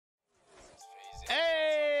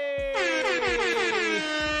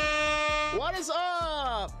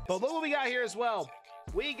But look what we got here as well.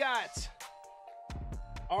 We got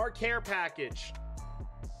our care package.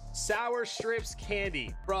 Sour Strips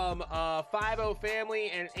candy from 5-0 family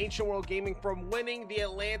and Ancient World Gaming from winning the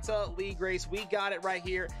Atlanta League race. We got it right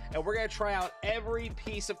here, and we're gonna try out every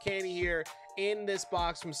piece of candy here in this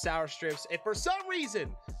box from Sour Strips. If for some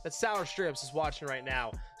reason that Sour Strips is watching right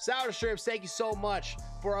now, Sour Strips, thank you so much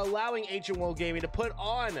for allowing Ancient World Gaming to put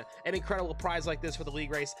on an incredible prize like this for the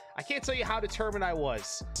league race. I can't tell you how determined I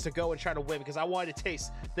was to go and try to win because I wanted to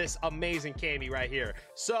taste this amazing candy right here.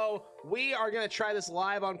 So we are gonna try this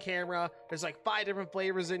live on camera. There's like 5 different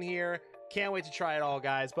flavors in here. Can't wait to try it all,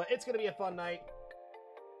 guys. But it's gonna be a fun night.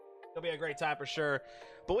 It'll be a great time for sure.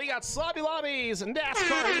 But we got Lobbies and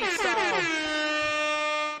NASCAR Heat style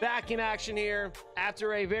back in action here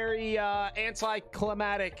after a very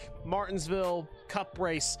anticlimactic Martinsville Cup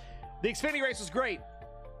race. The Xfinity race was great.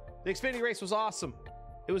 The Xfinity race was awesome.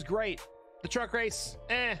 It was great. The truck race,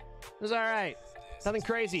 it was all right. Nothing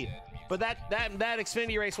crazy. But that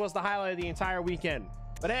Xfinity race was the highlight of the entire weekend.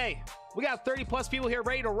 But hey, we got 30 plus people here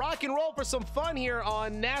ready to rock and roll for some fun here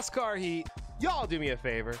on NASCAR Heat. Y'all do me a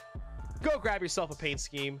favor. Go grab yourself a paint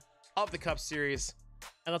scheme of the Cup Series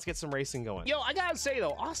and let's get some racing going. Yo, I gotta say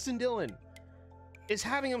though, Austin Dillon is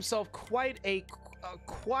having himself quite a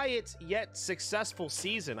quiet yet successful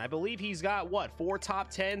season. I believe he's got what, 4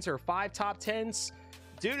 top 10s or 5 top 10s.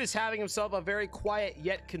 Dude is having himself a very quiet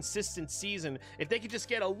yet consistent season. If they could just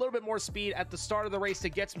get a little bit more speed at the start of the race to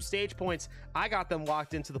get some stage points, I got them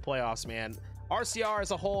locked into the playoffs, man. RCR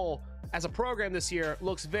as a whole, as a program this year,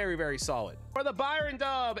 looks very, very solid. For the Byron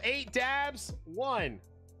Dub, 8 dabs. 1,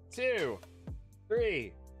 2,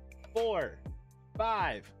 3, 4,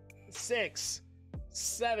 5, 6,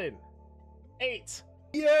 7, 8.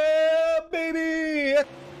 Yeah, baby!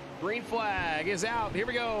 Green flag is out. Here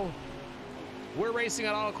we go. We're racing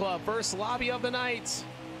at Auto Club. First lobby of the night.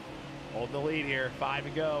 Holding the lead here. 5 to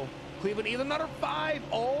go. Cleveland either another 5.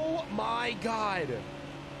 Oh my God.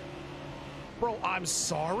 Bro, I'm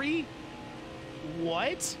sorry.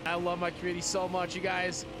 What? I love my community so much. You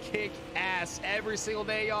guys kick ass every single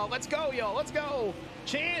day, y'all. Let's go, y'all. Let's go.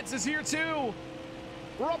 Chance is here too.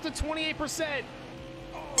 We're up to 28%.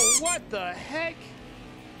 Oh, what the heck?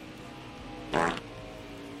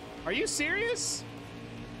 Are you serious?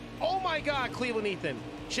 Oh my God, Cleveland Ethan.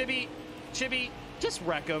 Chibi, just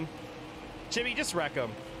wreck him. Chibi, just wreck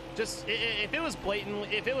him. Just, if it was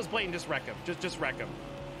blatant, just wreck him. Just wreck him.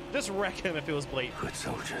 Just wreck him if it was blatant. Good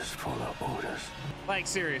soldiers follow orders. Like,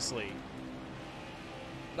 seriously.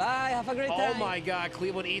 Bye, have a great time. Oh my God,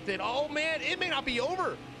 Cleveland Ethan. Oh man, it may not be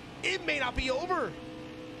over. It may not be over.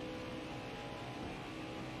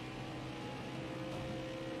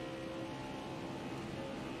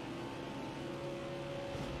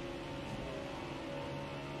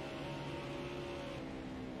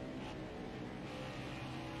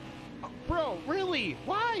 Bro, really?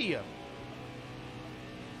 Why?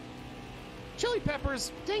 Chili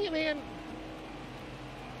Peppers, dang it, man.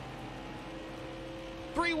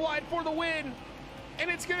 3 wide for the win, and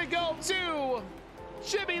it's gonna go to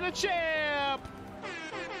Chibi the champ.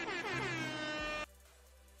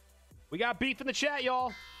 We got beef in the chat,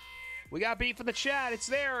 y'all. We got beef in the chat. It's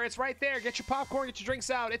there. It's right there. Get your popcorn, get your drinks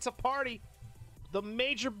out. It's a party. The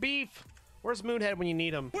major beef. Where's Moonhead when you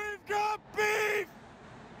need him? We've got beef!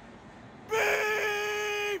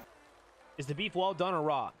 Beef! Is the beef well done or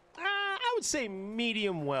raw? I would say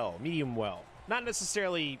medium well. Medium well. Not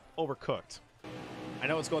necessarily overcooked. I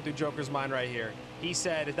know what's going through Joker's mind right here. He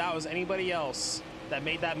said if that was anybody else that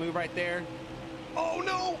made that move right there. Oh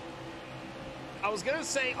no! I was gonna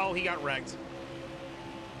say, oh, he got wrecked.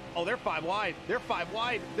 Oh, they're 5 wide. They're 5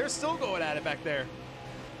 wide. They're still going at it back there.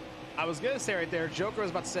 I was gonna say right there, Joker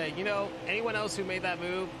was about to say, you know, anyone else who made that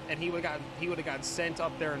move and he would have gotten sent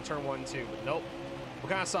up there in turn 1 and 2. But nope. What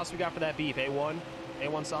kind of sauce we got for that beef? A1?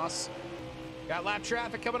 A1 sauce? Got lap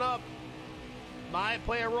traffic coming up. Might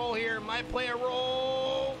play a role here. Might play a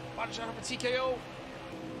role. Watch out for TKO.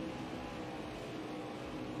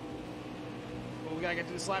 Oh, we gotta get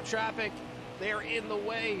to this lap traffic. They're in the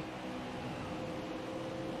way.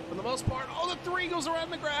 For the most part. Oh, the 3 goes around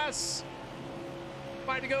the grass.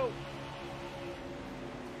 5 to go.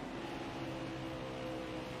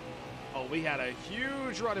 Oh, we had a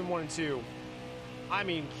huge run in 1 and 2. I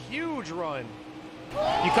mean, huge run.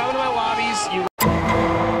 You come to my lobbies, you...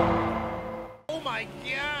 Oh my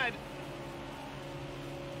God.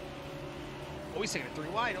 Oh, he's taking it 3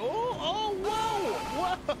 wide. Oh, whoa,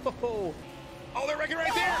 whoa. Oh, they're wrecking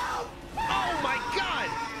right there. Oh my God.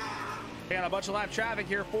 They got a bunch of lap traffic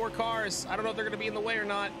here, 4 cars. I don't know if they're gonna be in the way or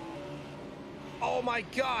not. Oh my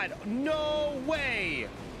God, no way.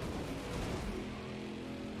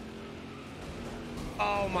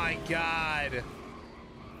 Oh my God.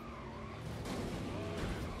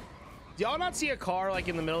 Do y'all not see a car like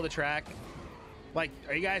in the middle of the track? Like,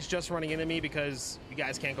 are you guys just running into me because you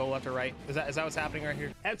guys can't go left or right? Is that what's happening right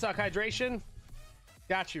here? M-Talk hydration.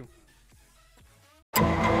 Got you. Ooh,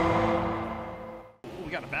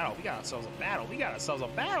 we got a battle. We got ourselves a battle. We got ourselves a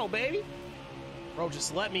battle, baby. Bro,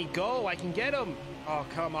 just let me go. I can get him. Oh,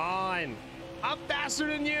 come on. I'm faster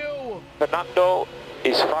than you. Fernando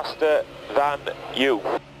is faster than you.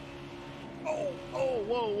 Oh, whoa,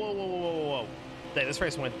 whoa, whoa, whoa, whoa, whoa. Hey, this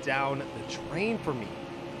race went down the drain for me.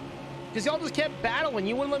 Because y'all just kept battling.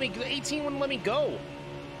 You wouldn't let me, 18 wouldn't let me go.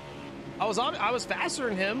 I was faster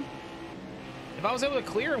than him. If I was able to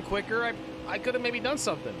clear him quicker, I could have maybe done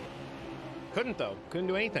something. Couldn't though. Couldn't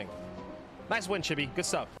do anything. Nice win, Chibi. Good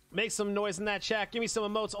stuff. Make some noise in that chat. Give me some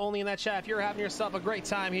emotes only in that chat if you're having yourself a great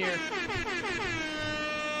time here.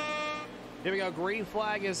 Here we go. Green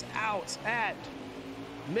flag is out at...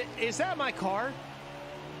 Is that my car?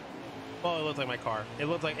 Oh, it looked like my car. It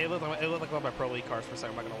looked like one of my Pro League cars for a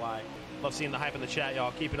second. I'm not gonna lie. Love seeing the hype in the chat,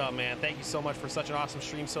 y'all. Keep it up, man. Thank you so much for such an awesome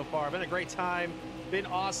stream so far. Been a great time. Been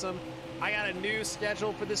awesome. I got a new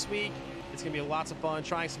schedule for this week. It's gonna be lots of fun,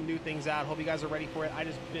 trying some new things out. Hope you guys are ready for it. I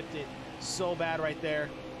just bipped it so bad right there.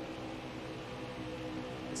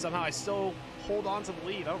 And somehow I still hold on to the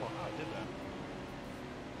lead. I don't know how I did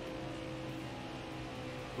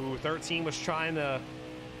that. Ooh, 13 was trying to...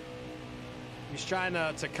 He's trying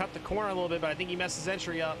to cut the corner a little bit, but I think he messed his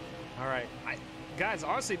entry up. All right. Guys,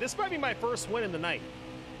 honestly, this might be my first win in the night.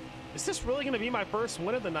 Is this really going to be my first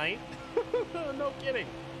win of the night? No kidding.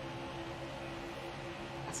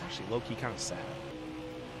 That's actually low-key kind of sad.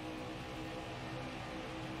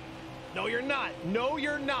 No, you're not. No,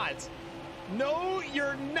 you're not. No,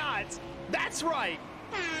 you're not. That's right.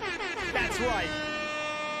 That's right.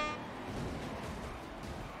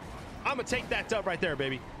 I'm going to take that dub right there,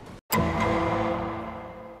 baby.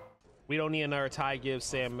 We don't need another Ty Gibbs,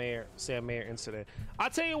 Sam Mayer incident. I'll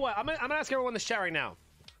tell you what, I'm gonna ask everyone in the chat right now.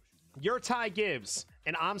 You're Ty Gibbs,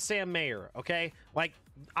 and I'm Sam Mayer, okay? Like,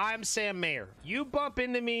 I'm Sam Mayer. You bump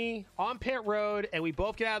into me on pit road, and we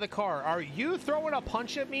both get out of the car. Are you throwing a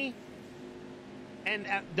punch at me? And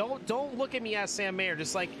don't look at me as Sam Mayer,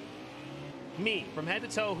 just like me, from head to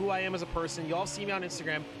toe, who I am as a person. Y'all see me on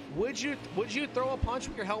Instagram. Would you throw a punch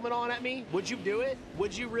with your helmet on at me? Would you do it?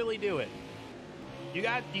 Would you really do it? You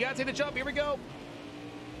got to take the jump. Here we go.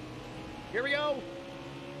 Here we go.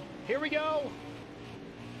 Here we go.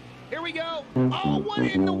 Here we go. Oh, what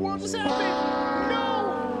in the world just happened?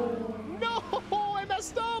 No. No, I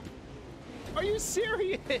messed up. Are you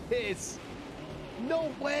serious? No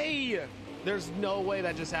way. There's no way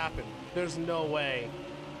that just happened. There's no way.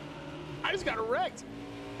 I just got wrecked.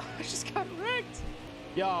 I just got wrecked.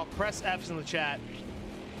 Y'all, press F's in the chat.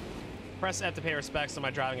 Press F to pay respects to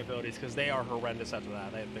my driving abilities because they are horrendous after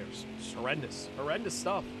that. They're horrendous. Horrendous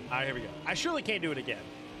stuff. All right, here we go. I surely can't do it again.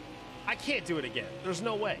 I can't do it again. There's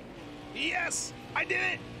no way. Yes, I did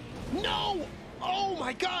it. No. Oh,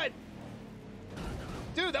 my God.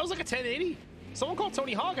 Dude, that was like a 1080. Someone called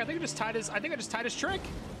Tony Hawk. I think I just tied his trick.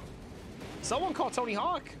 Someone called Tony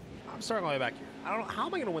Hawk. I'm starting all the way back here. I don't know. How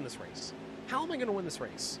am I going to win this race? How am I going to win this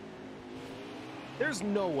race? There's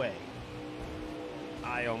no way.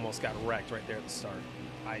 I almost got wrecked right there at the start.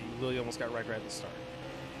 I literally almost got wrecked right at the start.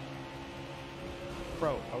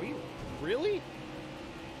 Bro, are we really?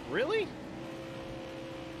 Really?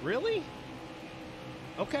 Really?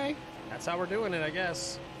 Okay. That's how we're doing it, I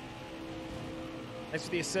guess. Thanks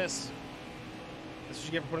for the assist. That's what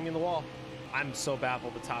you get for putting me in the wall. I'm so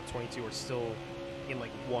baffled the top 22 are still in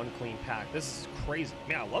like one clean pack. This is crazy.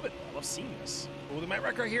 Man, I love it. I love seeing this. Oh, they might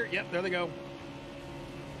wreck right here. Yep, there they go.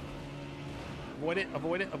 Avoid it,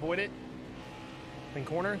 avoid it, avoid it. In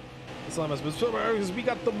corner. Because we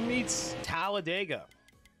got the meats. Talladega.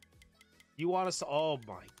 You want us to... Oh,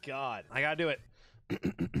 my God. I got to do it.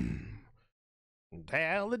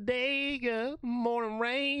 Talladega, morning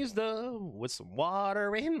raised up with some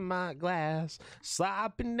water in my glass.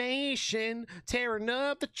 Sloppy Nation tearing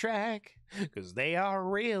up the track because they are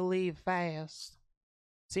really fast.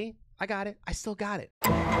 See? I got it. I still got it.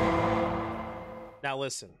 Now,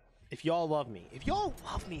 listen. If y'all love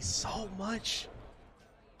me so much,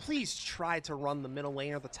 please try to run the middle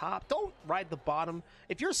lane or the top. Don't ride the bottom.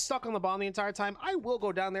 If you're stuck on the bottom the entire time, I will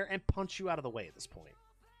go down there and punch you out of the way at this point.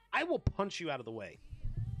 I will punch you out of the way.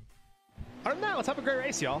 Other than that, let's have a great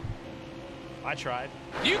race, y'all. I tried.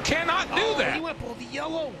 You cannot do that. He went for the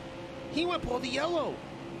yellow. He went for the yellow.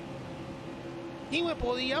 He went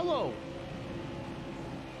for the yellow.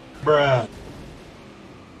 Bruh.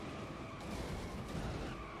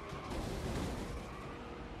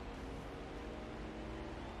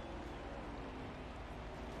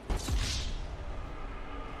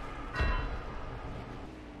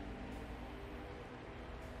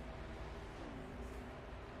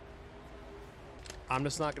 I'm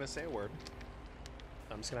just not going to say a word.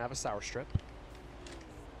 I'm just going to have a sour strip.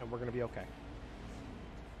 And we're going to be okay.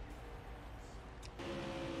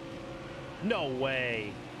 No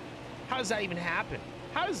way. How does that even happen?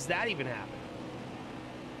 How does that even happen?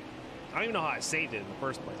 I don't even know how I saved it in the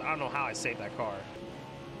first place. I don't know how I saved that car.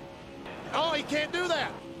 Oh, he can't do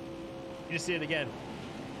that. You just did it again.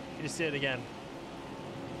 You just did it again.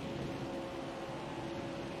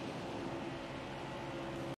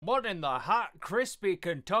 What in the hot, crispy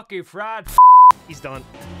Kentucky fried He's done.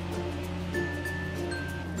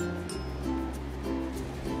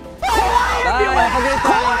 Bye, have a great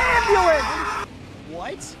time.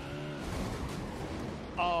 What?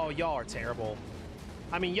 Oh, y'all are terrible.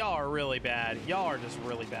 I mean, y'all are really bad. Y'all are just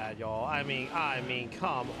really bad, y'all. I mean,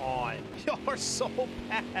 come on. Y'all are so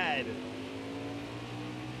bad.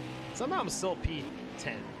 Somehow I'm still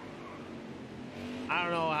P10. I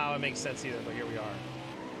don't know how it makes sense either, but here we are.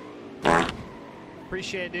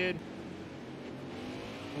 Appreciate it, dude.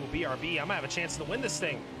 Ooh, BRB. I might have a chance to win this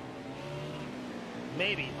thing.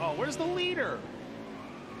 Maybe. Oh, where's the leader?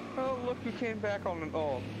 Oh, look who came back on an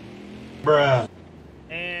oh. Bruh.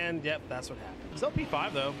 And, yep, that's what happened. Still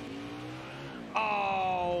P5, though.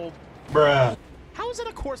 Oh. Bruh. How is it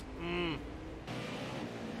a course?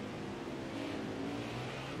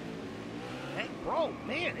 Hey, bro,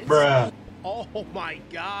 man. It's... Bruh. Oh, my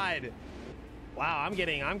God. Wow, I'm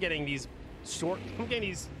getting these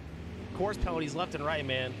course penalties left and right,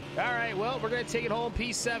 man. All right, well, we're going to take it home.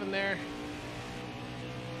 P7 there.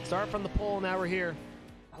 Start from the pole, now we're here.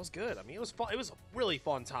 That was good. I mean, it was fun. It was a really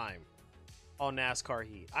fun time on NASCAR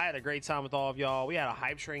Heat. I had a great time with all of y'all. We had a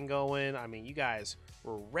hype train going. I mean, you guys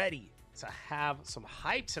were ready to have some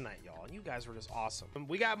hype tonight, y'all. And you guys were just awesome.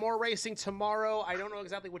 We got more racing tomorrow. I don't know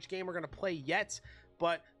exactly which game we're going to play yet,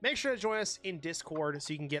 but make sure to join us in Discord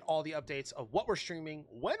so you can get all the updates of what we're streaming,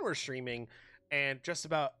 when we're streaming, and just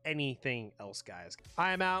about anything else, guys.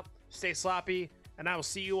 I am out. Stay sloppy, and I will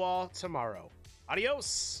see you all tomorrow.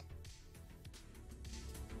 Adios.